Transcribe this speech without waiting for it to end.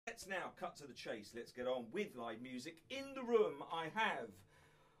let's now cut to the chase. Let's get on with live music. In the room I have,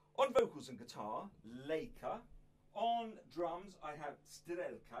 on vocals and guitar, Leica. On drums I have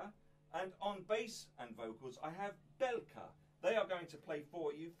Strelka. And on bass and vocals I have Belka. They are going to play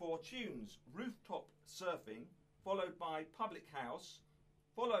for you 4 tunes. Rooftop Surfing, followed by Public House,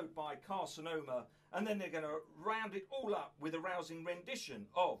 followed by Car Sonoma, and then they're going to round it all up with a rousing rendition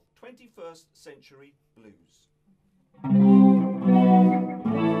of 21st Century Blues.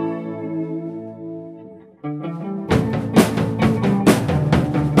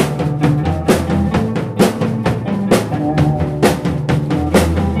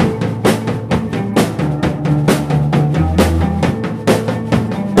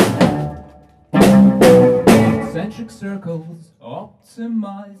 Concentric circles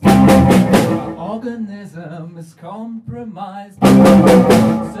optimized, our organism is compromised,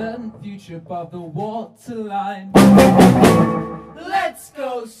 certain future above the waterline. Let's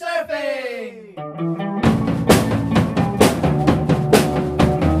go surfing!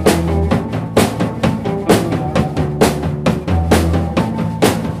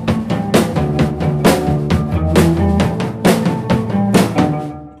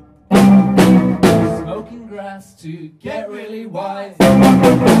 To get really wise,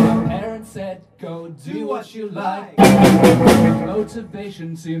 my parents said go do what you like,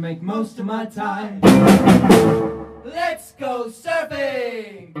 motivation to make most of my time. Let's go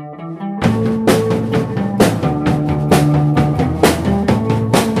surfing!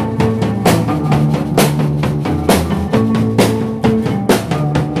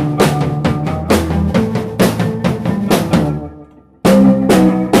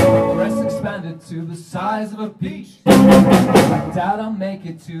 To the size of a peach, I doubt I'll make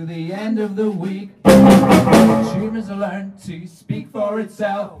it to the end of the week. Humans will learn to speak for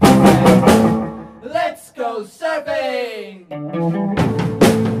itself. Let's go surfing!